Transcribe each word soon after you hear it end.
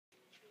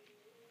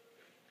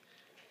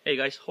Hey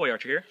guys, Hoy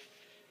Archer here.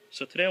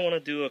 So today I want to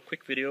do a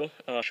quick video,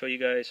 show you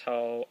guys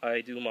how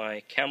I do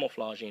my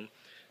camouflaging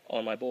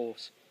on my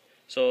bows.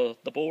 So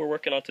the bow we're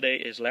working on today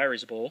is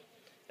Larry's bow.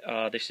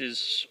 This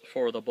is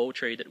for the bow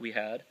trade that we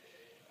had.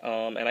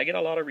 And I get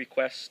a lot of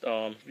requests,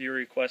 viewer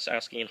requests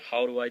asking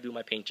how do I do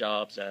my paint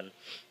jobs and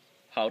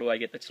how do I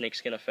get that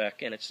snakeskin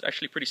effect. And it's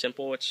actually pretty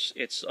simple.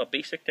 It's a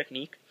basic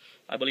technique.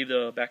 I believe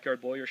the Backyard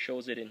Boyer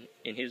shows it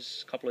in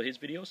his couple of his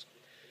videos.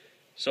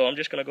 So I'm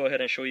just going to go ahead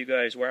and show you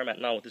guys where I'm at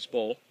now with this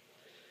bow.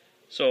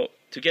 So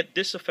to get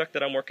this effect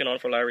that I'm working on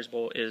for Larry's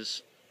bow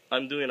is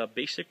I'm doing a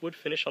basic wood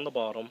finish on the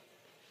bottom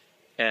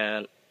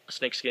and a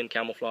snakeskin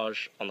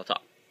camouflage on the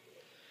top.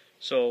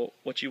 So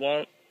what you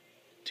want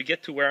to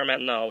get to where I'm at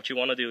now, what you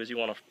want to do is you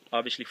want to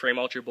obviously frame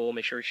out your bow,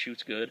 make sure it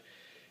shoots good,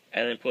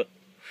 and then put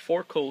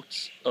 4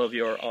 coats of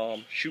your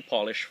shoe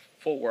polish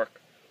full work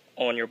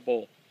on your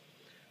bow,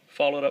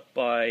 followed up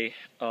by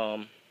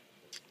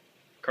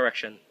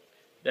correction,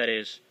 that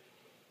is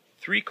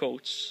 3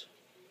 coats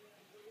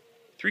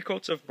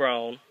of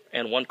brown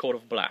and 1 coat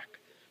of black.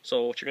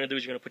 So what you're going to do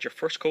is you're going to put your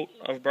first coat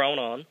of brown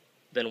on,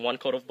 then 1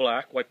 coat of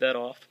black, wipe that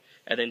off,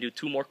 and then do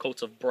 2 more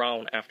coats of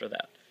brown after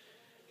that.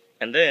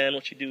 And then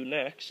what you do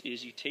next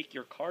is you take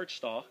your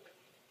cardstock,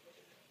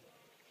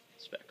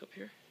 let's back up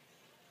here,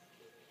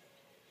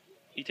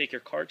 you take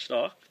your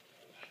cardstock,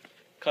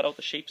 cut out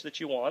the shapes that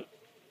you want,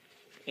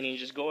 and you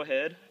just go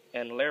ahead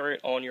and layer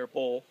it on your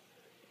bowl,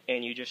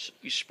 and you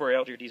spray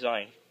out your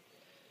design.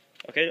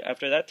 Okay,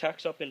 after that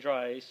tacks up and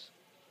dries,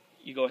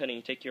 you go ahead and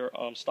you take your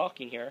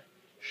stocking here,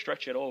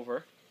 stretch it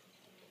over,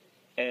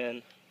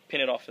 and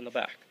pin it off in the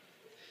back.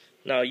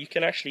 Now you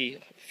can actually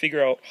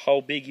figure out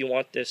how big you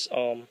want this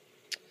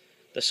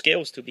the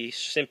scales to be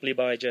simply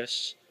by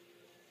just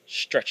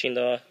stretching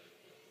the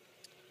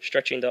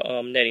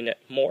netting net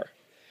more.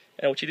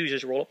 And what you do is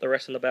just roll up the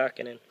rest in the back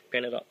and then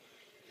pin it up.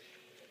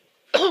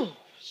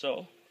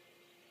 So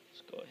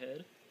let's go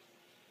ahead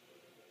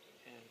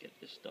and get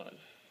this done.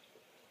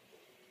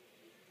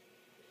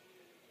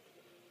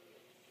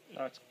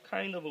 Now it's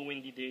kind of a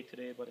windy day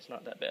today, but it's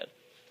not that bad.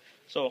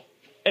 So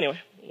anyway,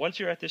 once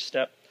you're at this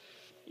step,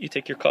 you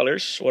take your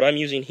colors. What I'm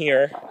using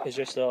here is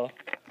just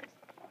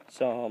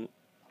some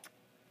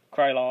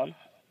Krylon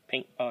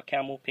paint,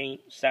 Camo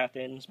paint,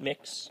 satins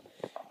mix,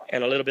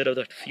 and a little bit of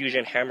the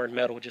Fusion hammered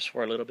metal just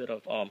for a little bit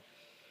of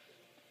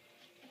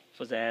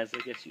pizzazz, I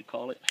guess you'd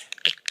call it.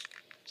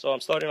 So I'm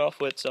starting off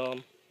with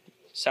some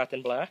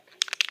satin black.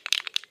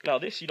 Now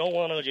this you don't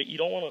want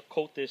to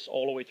coat this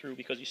all the way through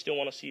because you still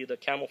want to see the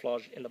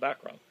camouflage in the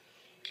background.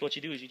 So what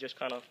you do is you just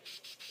kind of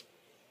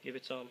give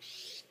it some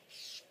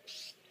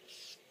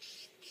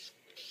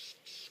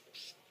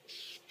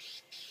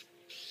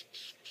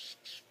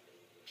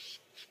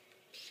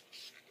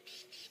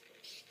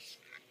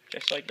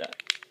just like that.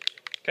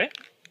 Okay,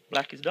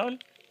 black is done.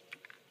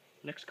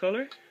 Next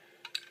color.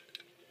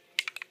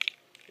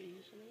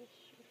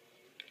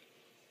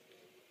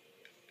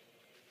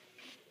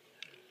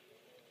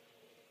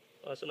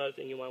 That's another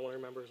thing you might want to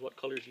remember is what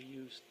colors you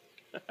used.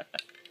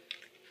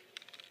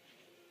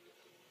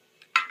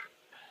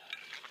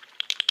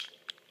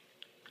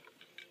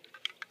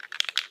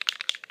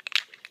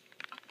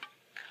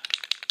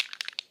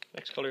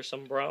 Next color is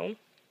some brown.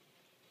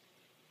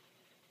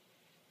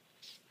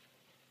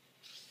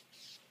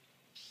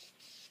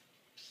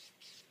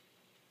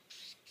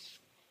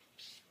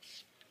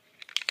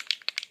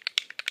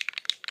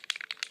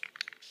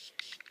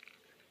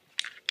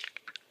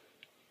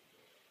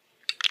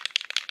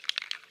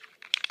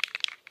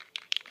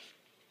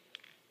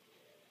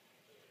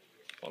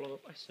 Followed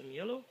up by some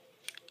yellow.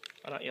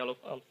 Not yellow,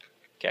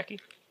 khaki.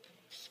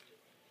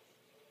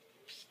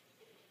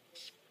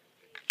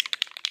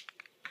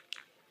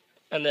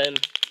 And then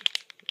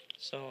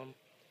some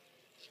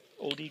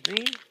OD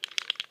green.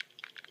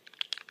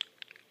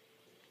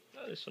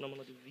 This one I'm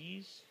going to do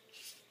V's.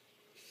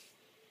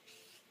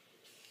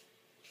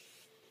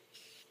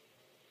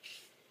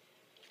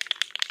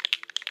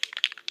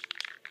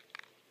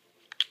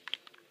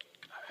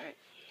 Alright.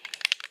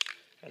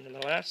 And then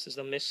the last is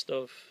the mist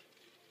of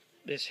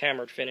this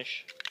hammered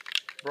finish,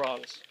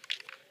 bronze.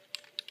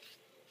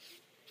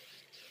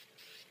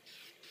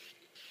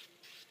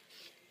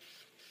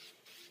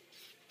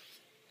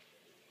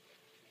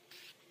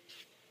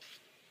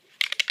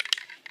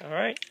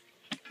 Alright,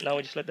 now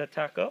we just let that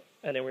tack up,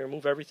 and then we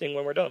remove everything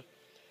when we're done.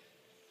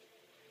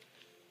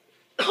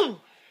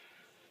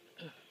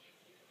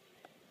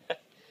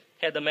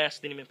 Had the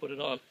mask, didn't even put it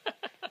on.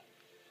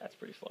 That's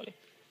pretty funny.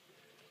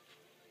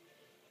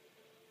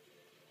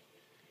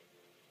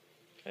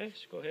 Okay,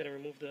 so go ahead and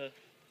remove the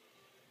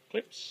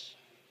clips.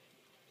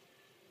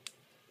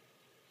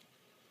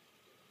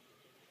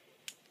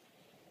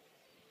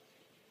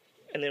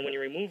 And then when you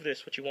remove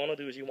this, what you want to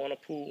do is you want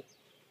to pull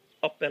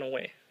up and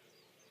away.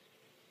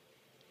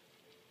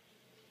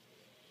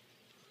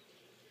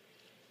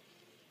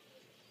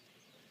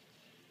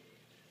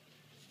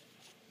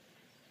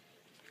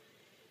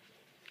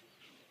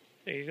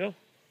 There you go.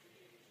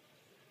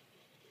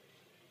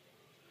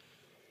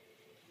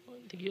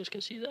 I think you guys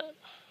can see that.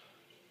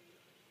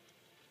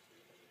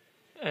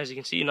 As you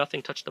can see,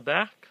 nothing touched the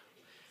back.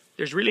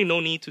 There's really no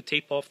need to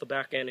tape off the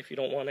back end if you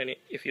don't want any.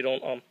 If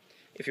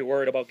you're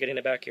worried about getting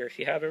it back here. If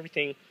you have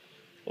everything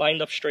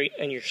lined up straight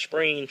and you're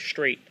spraying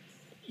straight,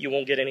 you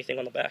won't get anything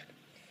on the back.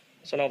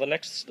 So now the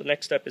next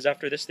step is,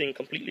 after this thing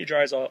completely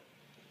dries out,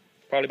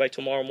 probably by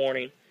tomorrow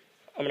morning,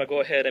 I'm gonna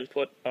go ahead and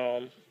put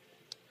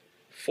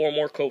 4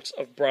 more coats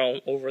of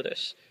brown over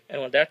this.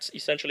 And what that's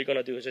essentially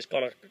gonna do is it's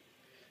gonna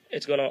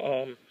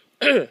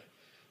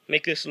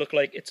make this look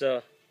like it's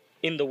a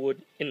in the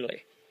wood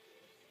inlay.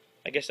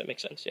 I guess that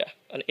makes sense. Yeah,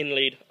 an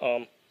inlaid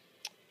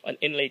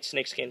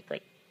snakeskin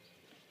print.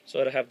 So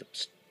it'll have the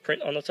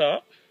print on the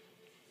top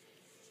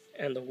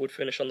and the wood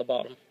finish on the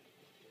bottom.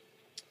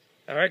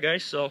 Alright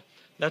guys, so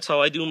that's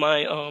how I do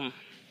my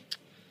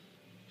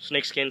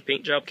snakeskin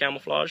paint job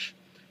camouflage.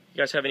 You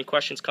guys have any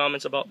questions,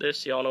 comments about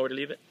this, y'all know where to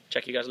leave it.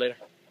 Check you guys later.